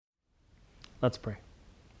Let's pray.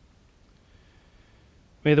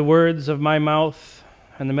 May the words of my mouth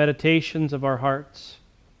and the meditations of our hearts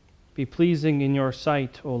be pleasing in your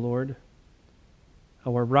sight, O Lord,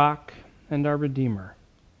 our rock and our Redeemer.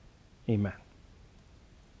 Amen.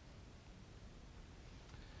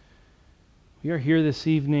 We are here this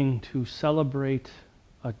evening to celebrate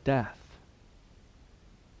a death.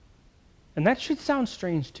 And that should sound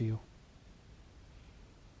strange to you.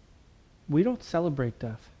 We don't celebrate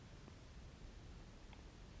death.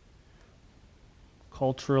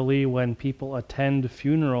 Culturally, when people attend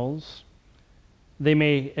funerals, they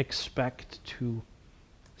may expect to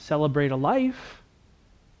celebrate a life,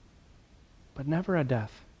 but never a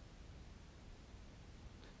death.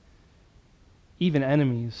 Even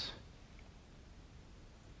enemies.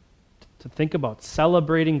 To think about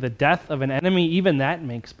celebrating the death of an enemy, even that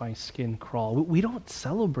makes my skin crawl. We don't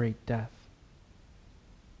celebrate death.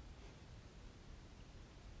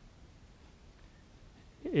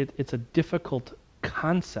 It's a difficult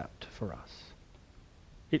concept for us.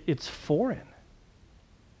 It's foreign.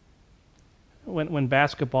 When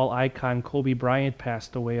basketball icon Kobe Bryant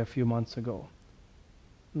passed away a few months ago,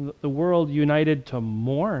 the world united to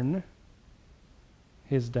mourn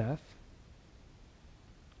his death,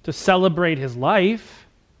 to celebrate his life.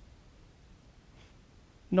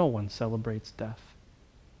 No one celebrates death.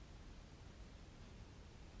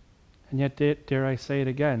 And yet, dare I say it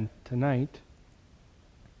again, tonight,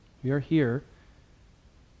 we are here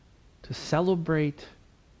to celebrate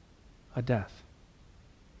a death.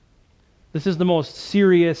 This is the most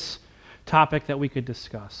serious topic that we could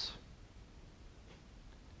discuss.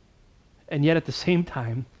 And yet at the same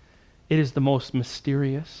time, it is the most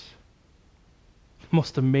mysterious,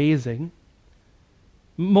 most amazing,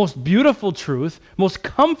 most beautiful truth, most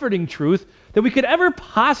comforting truth that we could ever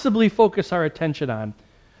possibly focus our attention on.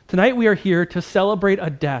 Tonight we are here to celebrate a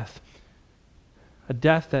death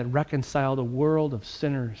that reconciled a world of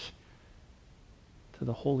sinners to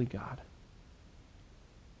the holy God.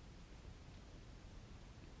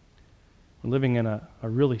 We're living in a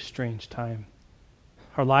really strange time.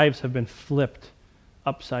 Our lives have been flipped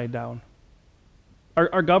upside down.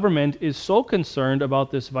 Our government is so concerned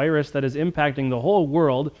about this virus that is impacting the whole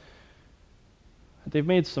world that they've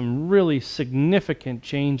made some really significant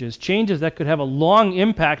changes that could have a long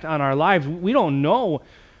impact on our lives. We don't know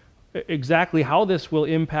exactly how this will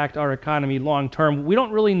impact our economy long term. We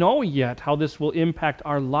don't really know yet how this will impact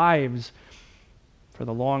our lives for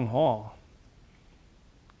the long haul.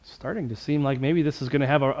 It's starting to seem like maybe this is going to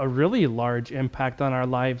have a really large impact on our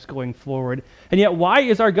lives going forward. And yet, why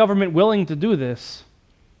is our government willing to do this?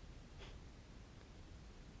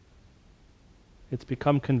 It's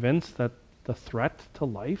become convinced that the threat to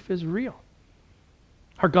life is real.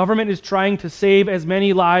 Our government is trying to save as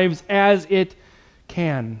many lives as it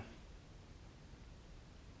can.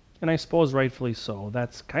 And I suppose rightfully so.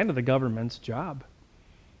 That's kind of the government's job,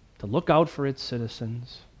 to look out for its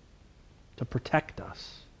citizens, to protect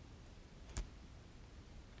us.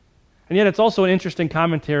 And yet it's also an interesting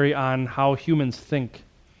commentary on how humans think,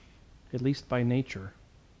 at least by nature.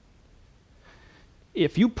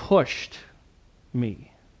 If you pushed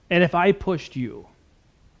me, and if I pushed you,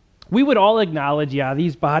 we would all acknowledge, yeah,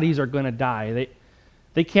 these bodies are going to die.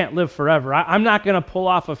 They can't live forever. I'm not going to pull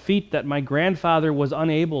off a feat that my grandfather was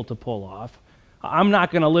unable to pull off. I'm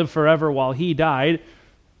not going to live forever while he died.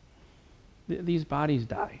 These bodies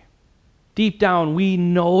die. Deep down, we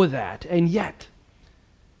know that. And yet,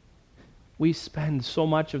 we spend so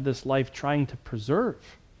much of this life trying to preserve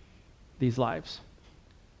these lives.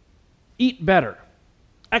 Eat better.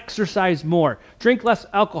 Exercise more. Drink less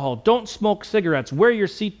alcohol. Don't smoke cigarettes. Wear your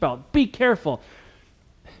seatbelt. Be careful.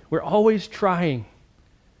 We're always trying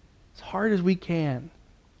as hard as we can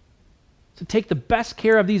to take the best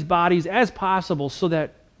care of these bodies as possible so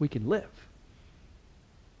that we can live.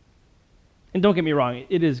 And don't get me wrong,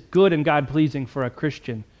 it is good and God-pleasing for a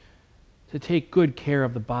Christian to take good care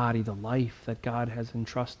of the body, the life that God has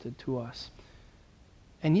entrusted to us.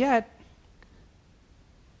 And yet,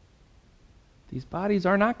 these bodies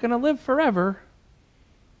are not going to live forever.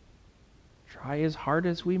 Try as hard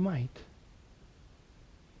as we might.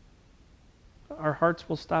 Our hearts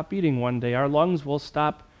will stop beating one day. Our lungs will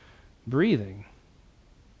stop breathing.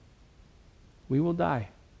 We will die.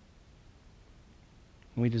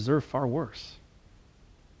 And we deserve far worse.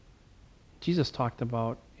 Jesus talked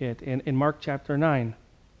about it in Mark chapter 9.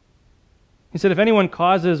 He said, if anyone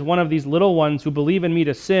causes one of these little ones who believe in me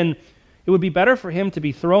to sin, it would be better for him to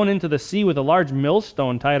be thrown into the sea with a large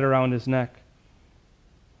millstone tied around his neck.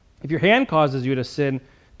 If your hand causes you to sin,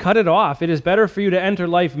 cut it off. It is better for you to enter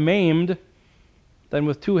life maimed than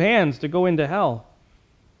with two hands to go into hell,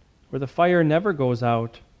 where the fire never goes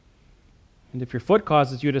out. And if your foot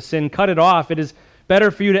causes you to sin, cut it off. It is better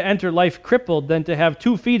for you to enter life crippled than to have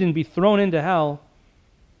 2 feet and be thrown into hell.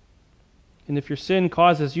 And if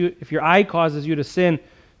your eye causes you to sin,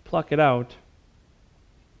 pluck it out.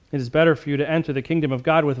 It is better for you to enter the kingdom of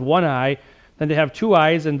God with 1 eye than to have 2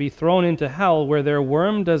 eyes and be thrown into hell, where their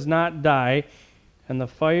worm does not die and the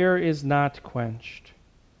fire is not quenched.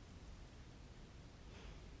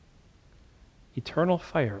 Eternal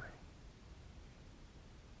fire.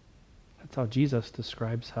 That's how Jesus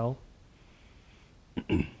describes hell.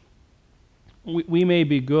 We may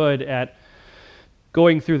be good at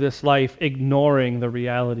going through this life ignoring the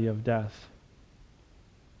reality of death.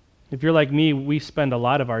 If you're like me, we spend a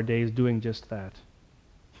lot of our days doing just that,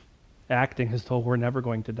 acting as though we're never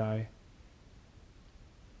going to die.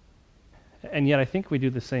 And yet I think we do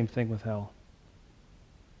the same thing with hell.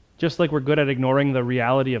 Just like we're good at ignoring the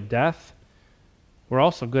reality of death, we're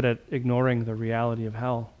also good at ignoring the reality of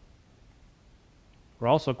hell. We're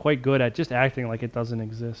also quite good at just acting like it doesn't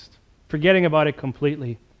exist, forgetting about it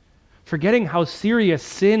completely, forgetting how serious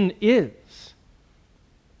sin is.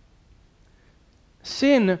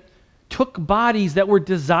 Sin took bodies that were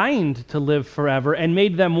designed to live forever and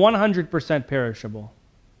made them 100% perishable.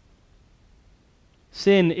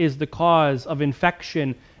 Sin is the cause of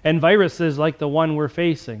infection and viruses like the one we're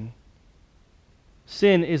facing.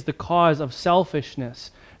 Sin is the cause of selfishness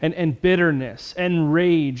and bitterness and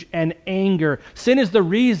rage and anger. Sin is the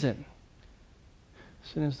reason.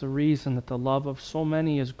 Sin is the reason that the love of so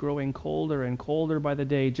many is growing colder and colder by the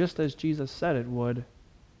day, just as Jesus said it would.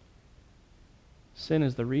 Sin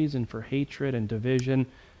is the reason for hatred and division.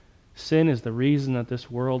 Sin is the reason that this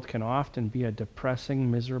world can often be a depressing,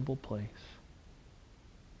 miserable place.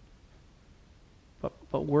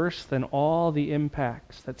 But worse than all the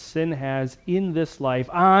impacts that sin has in this life,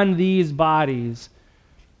 on these bodies,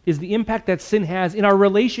 is the impact that sin has in our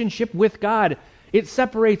relationship with God. It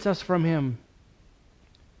separates us from Him.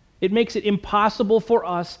 It makes it impossible for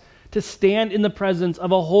us to stand in the presence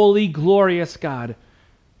of a holy, glorious God.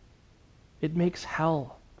 It makes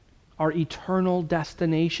hell our eternal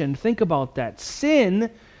destination. Think about that.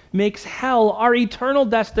 Sin makes hell our eternal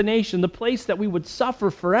destination, the place that we would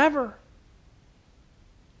suffer forever.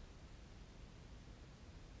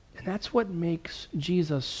 And that's what makes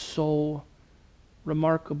Jesus so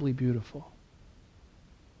remarkably beautiful.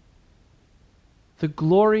 The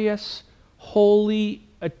glorious, holy,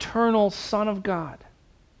 eternal Son of God,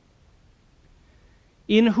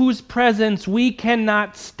 in whose presence we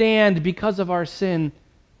cannot stand because of our sin,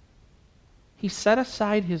 He set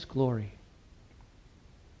aside His glory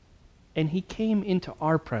and He came into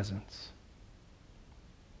our presence.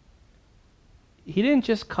 He didn't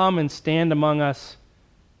just come and stand among us,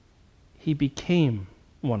 He became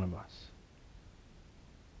one of us.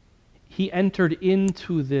 He entered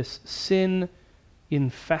into this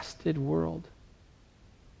sin-infested world.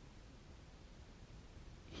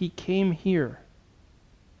 He came here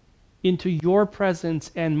into your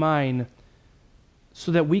presence and mine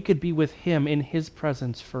so that we could be with Him in His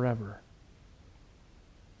presence forever.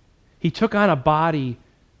 He took on a body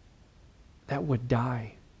that would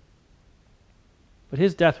die. But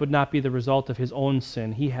His death would not be the result of His own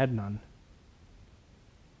sin. He had none.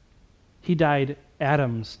 He died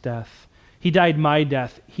Adam's death. He died my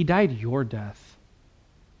death. He died your death.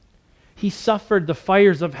 He suffered the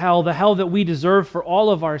fires of hell, the hell that we deserve for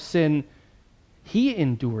all of our sin. He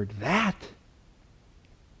endured that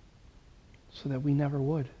so that we never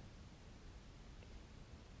would.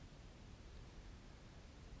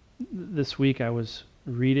 This week I was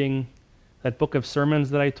reading that book of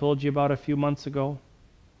sermons that I told you about a few months ago.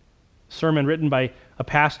 Sermon written by a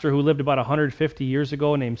pastor who lived about 150 years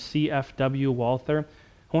ago named C.F.W. Walther.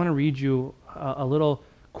 I want to read you a little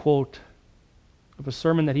quote of a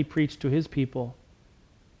sermon that he preached to his people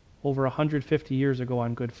over 150 years ago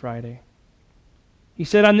on Good Friday. He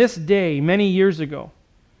said, "On this day, many years ago,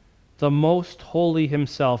 the Most Holy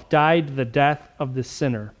Himself died the death of the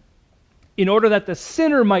sinner in order that the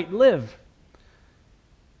sinner might live.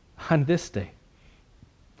 On this day,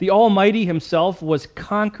 the Almighty Himself was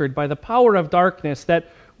conquered by the power of darkness, that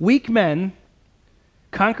weak men,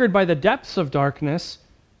 conquered by the depths of darkness,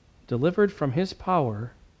 delivered from His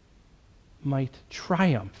power, might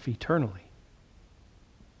triumph eternally.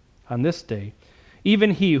 On this day,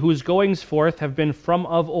 even He whose goings forth have been from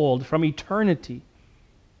of old, from eternity,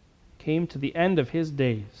 came to the end of His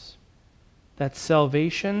days, that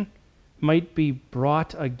salvation might be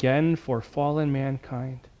brought again for fallen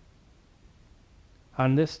mankind.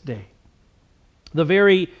 On this day, the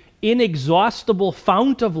very inexhaustible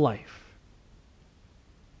fount of life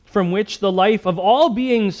from which the life of all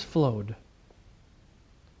beings flowed,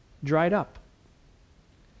 dried up,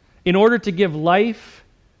 in order to give life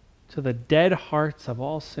to the dead hearts of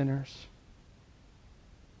all sinners.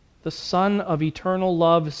 The sun of eternal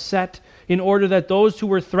love set in order that those who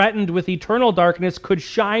were threatened with eternal darkness could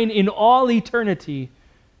shine in all eternity.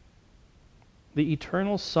 The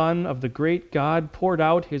eternal Son of the great God poured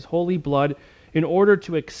out his holy blood in order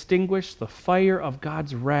to extinguish the fire of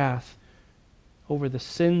God's wrath over the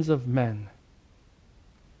sins of men.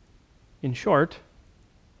 In short,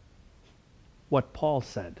 what Paul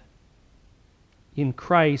said. In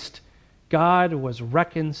Christ, God was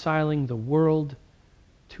reconciling the world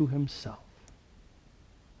to himself.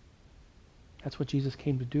 That's what Jesus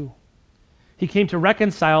came to do. He came to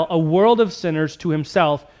reconcile a world of sinners to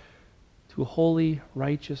himself, to a holy,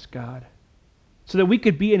 righteous God, so that we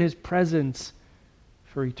could be in his presence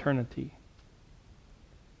for eternity.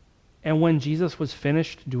 And when Jesus was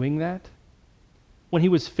finished doing that, when he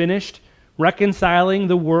was finished reconciling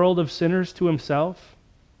the world of sinners to himself,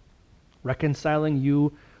 reconciling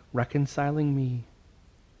you, reconciling me,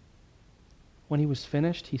 when he was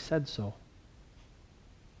finished, he said so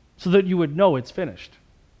that you would know it's finished.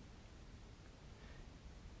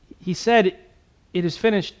 He said it is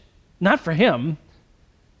finished, not for him.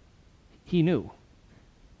 He knew.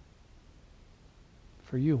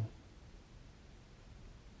 For you.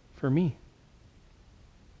 For me.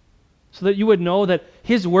 So that you would know that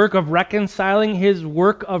his work of reconciling, his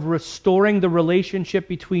work of restoring the relationship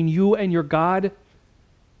between you and your God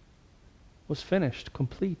was finished,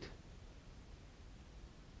 complete.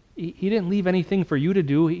 He didn't leave anything for you to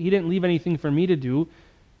do. He didn't leave anything for me to do.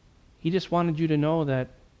 He just wanted you to know that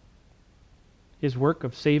his work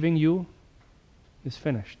of saving you is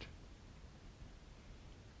finished.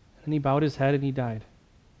 And he bowed his head and he died.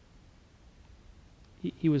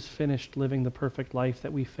 He was finished living the perfect life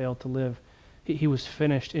that we failed to live. He was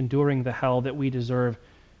finished enduring the hell that we deserve.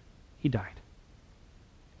 He died.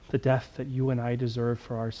 The death that you and I deserve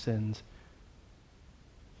for our sins.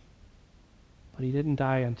 But he didn't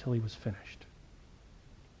die until he was finished.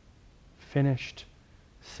 Finished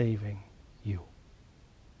saving you.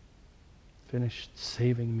 Finished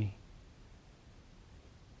saving me.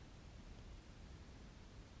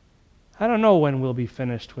 I don't know when we'll be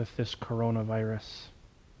finished with this coronavirus.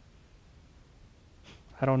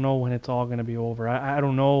 I don't know when it's all going to be over. I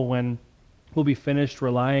don't know when we'll be finished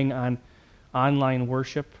relying on online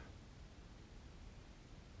worship.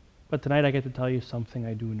 But tonight I get to tell you something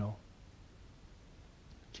I do know.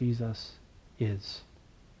 Jesus is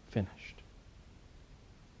finished.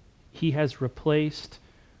 He has replaced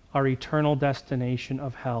our eternal destination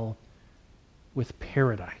of hell with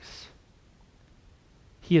paradise.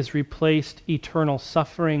 He has replaced eternal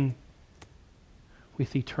suffering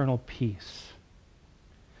with eternal peace.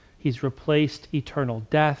 He's replaced eternal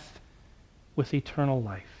death with eternal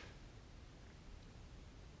life.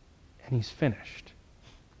 And he's finished.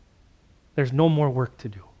 There's no more work to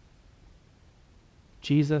do.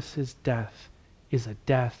 Jesus' death is a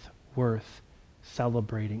death worth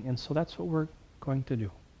celebrating. And so that's what we're going to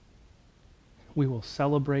do. We will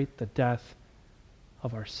celebrate the death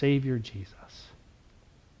of our Savior Jesus.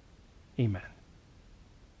 Amen.